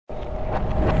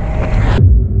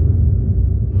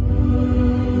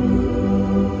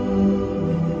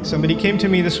Somebody came to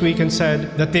me this week and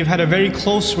said that they've had a very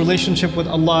close relationship with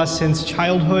Allah since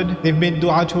childhood. They've made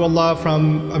dua to Allah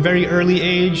from a very early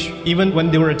age, even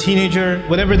when they were a teenager.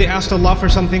 Whenever they asked Allah for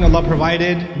something, Allah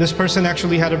provided. This person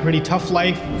actually had a pretty tough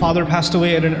life. Father passed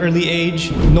away at an early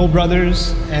age, no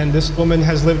brothers, and this woman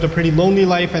has lived a pretty lonely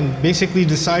life and basically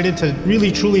decided to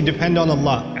really truly depend on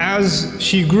Allah. As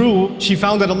she grew, she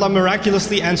found that Allah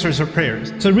miraculously answers her prayers.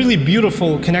 It's a really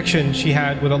beautiful connection she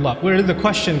had with Allah. Where did the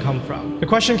question come from? The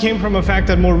question came from a fact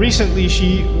that more recently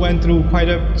she went through quite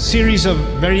a series of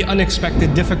very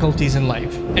unexpected difficulties in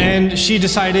life. And she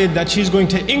decided that she's going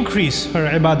to increase her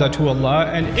ibadah to Allah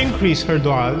and increase her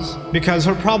du'as because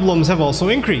her problems have also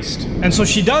increased. And so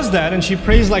she does that and she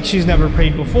prays like she's never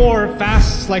prayed before,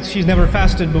 fasts like she's never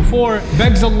fasted before,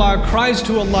 begs Allah, cries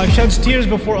to Allah, sheds tears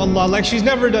before Allah like she's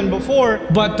never done before,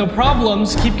 but the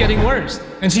problems keep getting worse.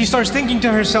 And she starts thinking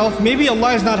to herself, maybe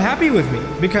Allah is not happy with me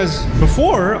because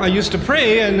before I used to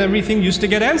pray and everything used to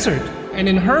get answered. And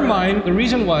in her mind, the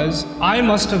reason was, I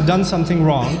must have done something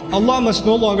wrong. Allah must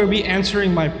no longer be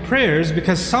answering my prayers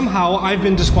because somehow I've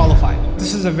been disqualified.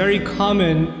 This is a very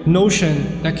common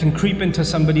notion that can creep into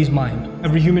somebody's mind.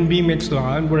 Every human being makes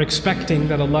dua and we're expecting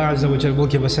that Allah Azza wa Jal will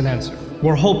give us an answer.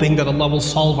 We're hoping that Allah will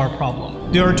solve our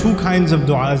problem. There are two kinds of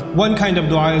du'as. One kind of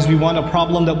dua is we want a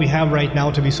problem that we have right now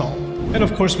to be solved. And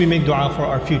of course we make dua for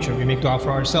our future. We make dua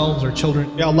for ourselves, our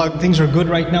children. Ya Allah, things are good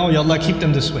right now. Ya Allah, keep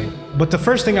them this way. But the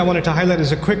first thing I wanted to highlight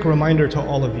is a quick reminder to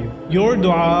all of you. Your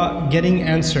dua getting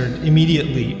answered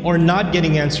immediately or not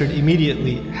getting answered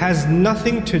immediately has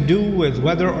nothing to do with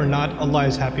whether or not Allah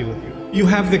is happy with you. You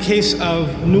have the case of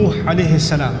Nuh alayhi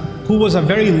salam, who was a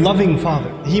very loving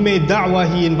father. He made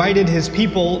da'wah, he invited his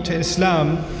people to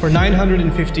Islam for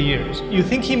 950 years. You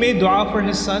think he made dua for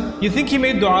his son? You think he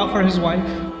made dua for his wife?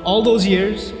 All those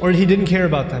years, or he didn't care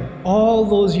about them? All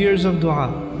those years of dua,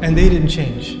 and they didn't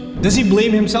change. Does he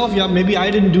blame himself? Yeah, maybe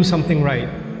I didn't do something right.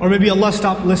 Or maybe Allah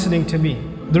stopped listening to me.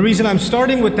 The reason I'm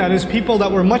starting with that is people that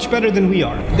were much better than we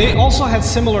are, they also had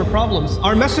similar problems.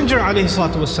 Our Messenger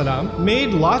ﷺ made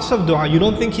lots of dua. You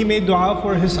don't think he made dua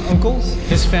for his uncles,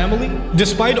 his family?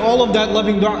 Despite all of that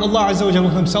loving dua, Allah Azza wa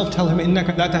Jalla himself tell him,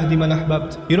 إِنَّكَ لَا تَهْدِي مَنْ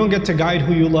أَحْبَبْتَ. You don't get to guide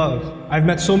who you love. I've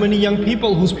met so many young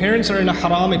people whose parents are in a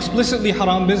haram, explicitly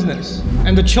haram business.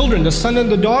 And the children, the son and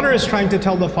the daughter is trying to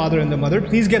tell the father and the mother,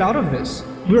 please get out of this.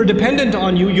 We're dependent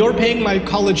on you, you're paying my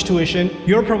college tuition,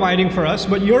 you're providing for us,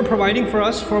 but you're providing for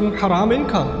us from haram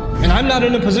income. And I'm not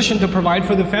in a position to provide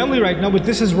for the family right now, but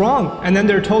this is wrong. And then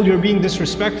they're told you're being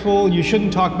disrespectful, you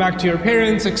shouldn't talk back to your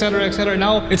parents, etc., etc.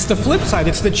 Now it's the flip side,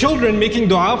 it's the children making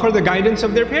dua for the guidance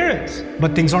of their parents.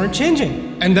 But things aren't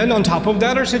changing. And then on top of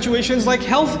that are situations like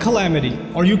health calamity,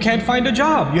 or you can't find a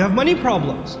job, you have money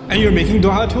problems, and you're making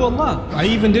dua to Allah. I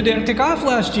even did i'tikaf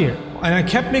last year. And I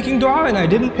kept making dua and I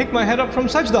didn't pick my head up from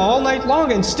sajda all night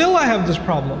long, and still I have this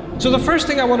problem. So the first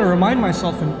thing I want to remind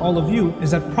myself and all of you is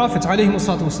that Prophets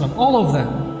ﷺ, all of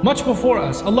them, much before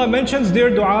us, Allah mentions their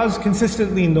du'as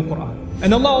consistently in the Quran.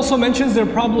 And Allah also mentions their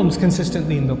problems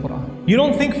consistently in the Quran. You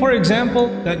don't think, for example,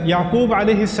 that Yaqub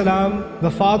alayhi salam, the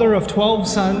father of 12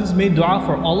 sons, made dua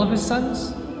for all of his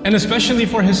sons? And especially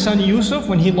for his son Yusuf,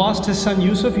 when he lost his son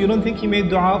Yusuf, you don't think he made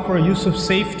dua for Yusuf's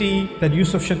safety, that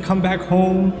Yusuf should come back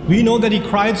home? We know that he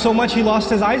cried so much he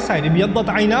lost his eyesight. إِبْيَضَّتْ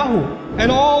عَيْنَاهُ.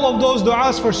 And all of those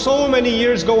du'as for so many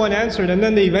years go unanswered, and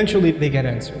then eventually they get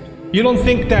answered. You don't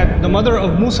think that the mother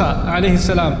of Musa alayhi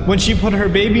salam, when she put her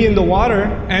baby in the water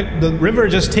and the river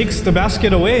just takes the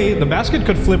basket away, the basket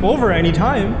could flip over any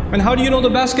time. And how do you know the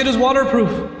basket is waterproof?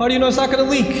 How do you know it's not going to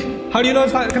leak? How do you know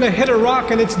it's not going to hit a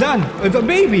rock and it's done? It's a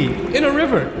baby in a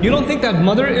river. You don't think that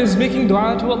mother is making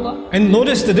dua to Allah? And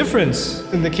notice the difference.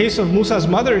 In the case of Musa's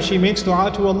mother, she makes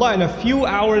dua to Allah, and a few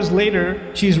hours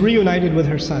later, she's reunited with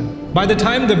her son. By the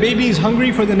time the baby is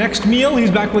hungry for the next meal, he's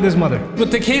back with his mother.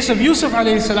 With the case of Yusuf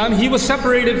alayhi salam, he was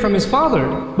separated from his father,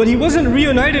 but he wasn't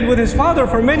reunited with his father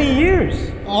for many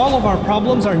years. All of our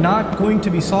problems are not going to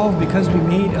be solved because we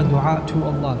made a dua to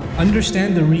Allah.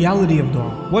 Understand the reality of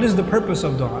dua. What is the purpose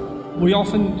of dua? We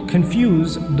often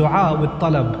confuse dua with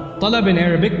talab. Talab in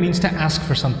Arabic means to ask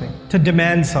for something, to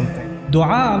demand something.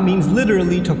 Dua means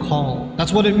literally to call.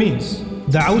 That's what it means.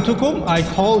 Da'awtukum, I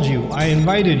called you, I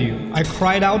invited you, I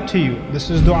cried out to you. This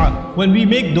is dua. When we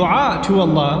make dua to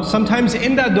Allah, sometimes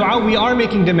in that dua we are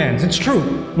making demands. It's true.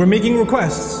 We're making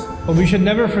requests. But we should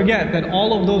never forget that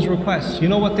all of those requests, you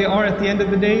know what they are at the end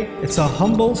of the day? It's a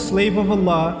humble slave of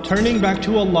Allah turning back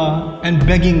to Allah and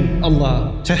begging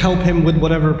Allah to help him with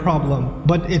whatever problem.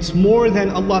 But it's more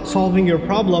than Allah solving your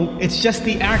problem. It's just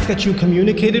the act that you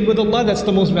communicated with Allah that's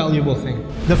the most valuable thing.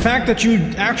 The fact that you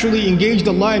actually engaged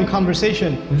Allah in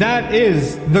conversation, that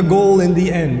is the goal in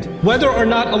the end. Whether or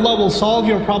not Allah will solve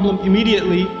your problem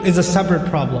immediately is a separate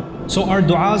problem. So our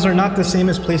du'as are not the same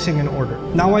as placing an order.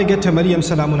 Now I get to Maryam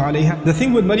Salaamun Alayha. The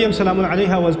thing with Maryam Salaamun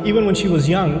Alayha was, even when she was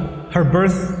young, her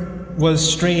birth was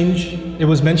strange. It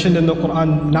was mentioned in the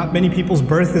Quran. Not many people's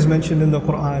birth is mentioned in the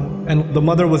Quran. And the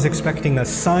mother was expecting a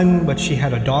son, but she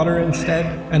had a daughter instead.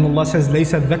 And Allah says,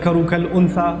 "Laysa dhakaru kal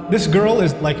untha." This girl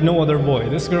is like no other boy.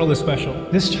 This girl is special.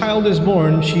 This child is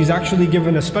born. She's actually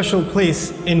given a special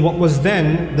place in what was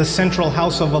then the central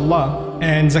house of Allah.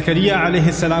 And Zakaria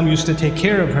alayhi salam used to take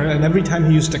care of her, and every time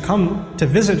he used to come to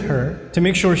visit her to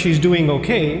make sure she's doing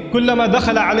okay, كُلَّمَا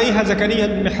دَخَلَ عَلَيْهَا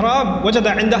زَكَرِيَّا الْمِحْرَابِ وَجَدَ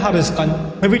عِنْدَهَا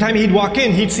رِزْقًا. Every time he'd walk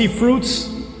in, he'd see fruits,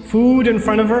 food in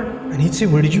front of her, and he'd say,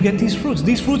 "Where did you get these fruits?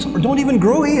 These fruits don't even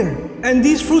grow here. And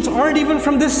these fruits aren't even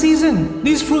from this season.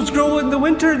 These fruits grow in the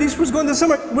winter, these fruits grow in the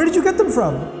summer. Where did you get them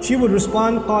from?" She would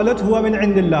respond, قَالَتْ هُوَ مِنْ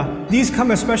عِنْدِ اللَّهِ. These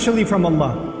come especially from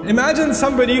Allah. Imagine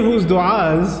somebody whose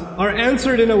du'as are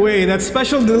answered in a way that's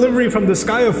special delivery from the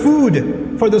sky of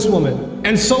food for this woman.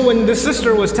 And so when this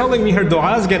sister was telling me her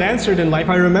du'as get answered in life,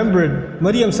 I remembered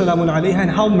Maryam Salaamun Alayha and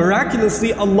how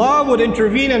miraculously Allah would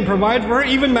intervene and provide for her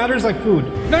even matters like food.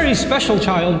 Very special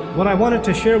child. What I wanted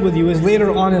to share with you is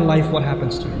later on in life what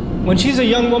happens to her. When she's a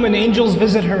young woman, angels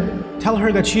visit her, tell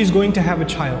her that she's going to have a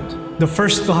child. The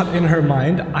first thought in her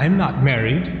mind, I'm not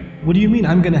married. What do you mean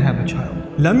I'm going to have a child?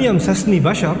 Lam yamsasni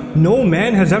bashar. No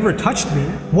man has ever touched me.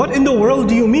 What in the world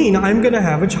do you mean I'm going to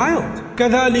have a child?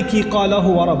 كَذَلِكِ قَالَ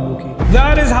هُوَ رَبُّكِ.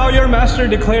 That is how your master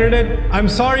declared it. I'm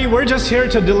sorry, we're just here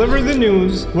to deliver the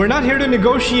news. We're not here to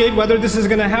negotiate whether this is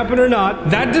going to happen or not.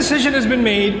 That decision has been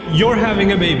made. You're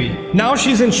having a baby. Now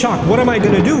she's in shock. What am I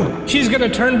going to do? She's going to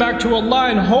turn back to Allah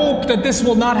and hope that this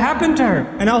will not happen to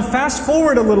her. And I'll fast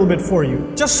forward a little bit for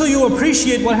you, just so you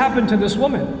appreciate what happened to this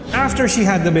woman after she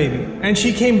had the baby. And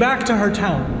she came back to her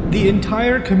town. The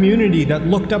entire community that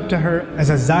looked up to her as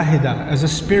a zahida, as a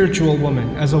spiritual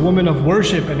woman, as a woman of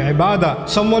worship and ibadah,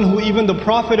 someone who even the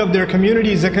prophet of their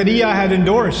community, Zakaria, had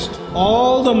endorsed.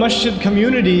 All the masjid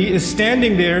community is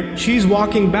standing there. She's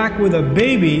walking back with a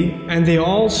baby, and they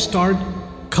all start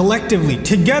collectively,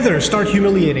 together, start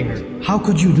humiliating her. How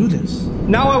could you do this?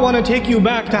 Now I want to take you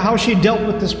back to how she dealt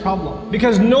with this problem.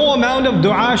 Because no amount of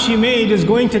dua she made is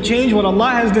going to change what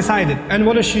Allah has decided. And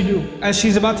what does she do? As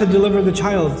she's about to deliver the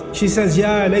child, she says,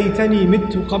 Ya laytani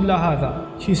mittu qabla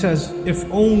hadha. She says, if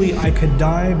only I could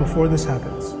die before this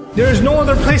happens. There is no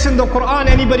other place in the Quran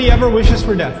anybody ever wishes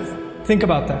for death. Think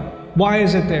about that. Why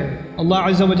is it there? Allah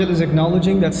Azza wa Jalla is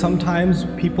acknowledging that sometimes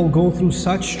people go through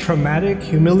such traumatic,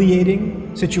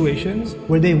 humiliating situations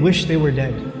where they wish they were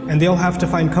dead. And they'll have to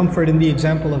find comfort in the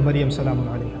example of Maryam Salaamun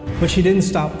Alayha. But she didn't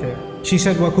stop there. She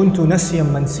said, وَكُنْتُ نَسْيًا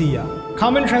مَنْسِيًّا.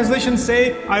 Common translations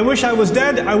say, I wish I was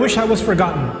dead, I wish I was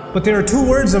forgotten. But there are two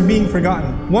words of being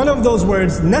forgotten. One of those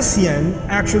words, nasyan,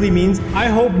 actually means, I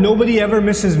hope nobody ever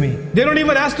misses me. They don't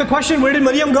even ask the question, where did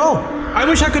Maryam go? I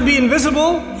wish I could be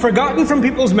invisible, forgotten from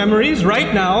people's memories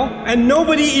right now, and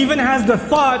nobody even has the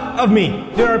thought of me.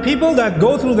 There are people that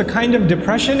go through the kind of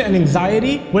depression and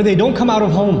anxiety where they don't come out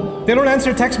of home. They don't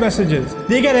answer text messages.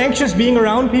 They get anxious being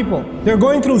around people. They're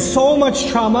going through so much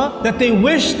trauma that they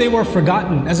wish they were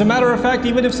forgotten. As a matter of fact,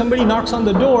 even if somebody knocks on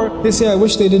the door, they say, I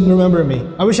wish they didn't remember me.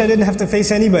 I wish I didn't have to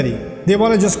face anybody. They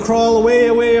want to just crawl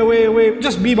away,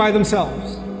 just be by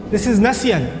themselves. This is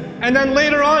nasyan. And then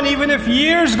later on, even if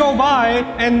years go by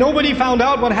and nobody found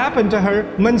out what happened to her,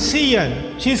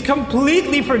 mansiyan, she's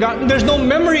completely forgotten. There's no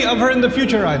memory of her in the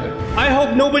future either. I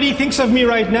hope nobody thinks of me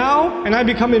right now and I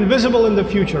become invisible in the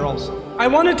future also. I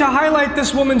wanted to highlight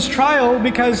this woman's trial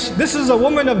because this is a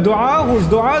woman of dua whose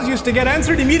duas used to get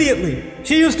answered immediately.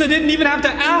 She didn't even have to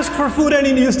ask for food and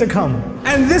it used to come.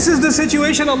 And this is the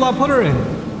situation Allah put her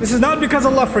in. This is not because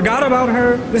Allah forgot about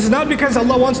her. This is not because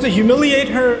Allah wants to humiliate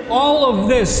her. All of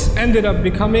this ended up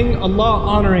becoming Allah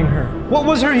honoring her. What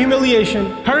was her humiliation?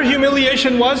 Her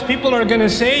humiliation was people are going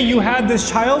to say you had this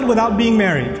child without being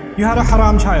married. You had a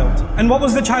haram child. And what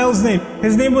was the child's name?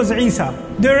 His name was Isa.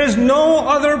 There is no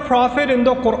other prophet in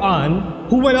the Quran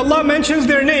who when Allah mentions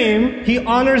their name, He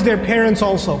honors their parents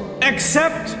also.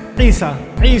 Except Isa.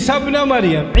 Isa ibn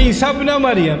Maryam. Isa ibn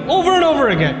Maryam. Over and over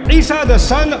again. Isa, the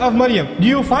son of Maryam. Do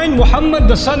you find Muhammad,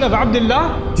 the son of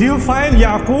Abdullah? Do you find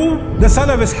Yaqub, the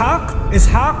son of Ishaq?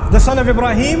 Ishaq, the son of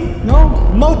Ibrahim? No.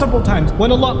 Multiple times.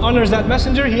 When Allah honors that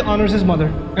messenger, He honors his mother.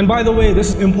 And by the way,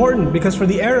 this is important because for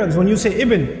the Arabs, when you say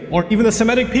Ibn, or even the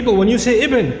Semitic people, when you say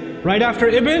Ibn, right after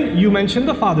Ibn, you mention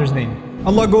the father's name.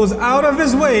 Allah goes out of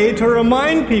His way to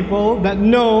remind people that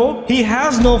no, He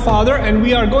has no father, and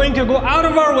we are going to go out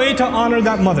of our way to honor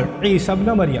that mother. Isa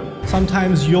ibn Maryam.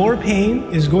 Sometimes your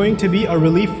pain is going to be a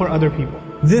relief for other people.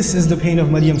 This is the pain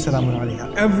of Maryam salamun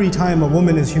alayha. Every time a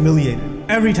woman is humiliated,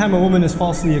 every time a woman is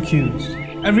falsely accused,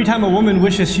 every time a woman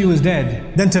wishes she was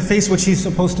dead, then to face what she's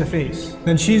supposed to face,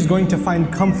 then she's going to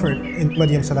find comfort in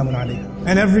Maryam salamun alayha.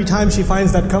 And every time she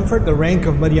finds that comfort, the rank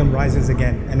of Maryam rises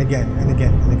again and again and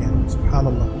again and again.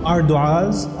 SubhanAllah. Our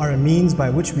du'as are a means by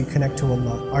which we connect to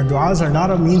Allah. Our du'as are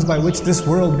not a means by which this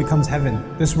world becomes heaven.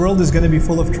 This world is going to be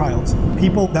full of trials.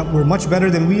 People that were much better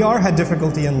than we are had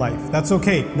difficulty in life. That's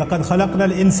okay. لَقَدْ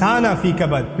خَلَقْنَا الْإِنسَانَ فِي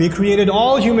كَبَدٍ. We created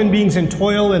all human beings in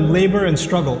toil and labor and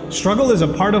struggle. Struggle is a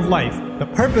part of life. The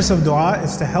purpose of dua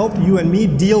is to help you and me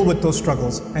deal with those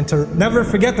struggles and to never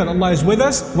forget that Allah is with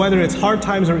us, whether it's hard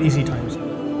times or easy times.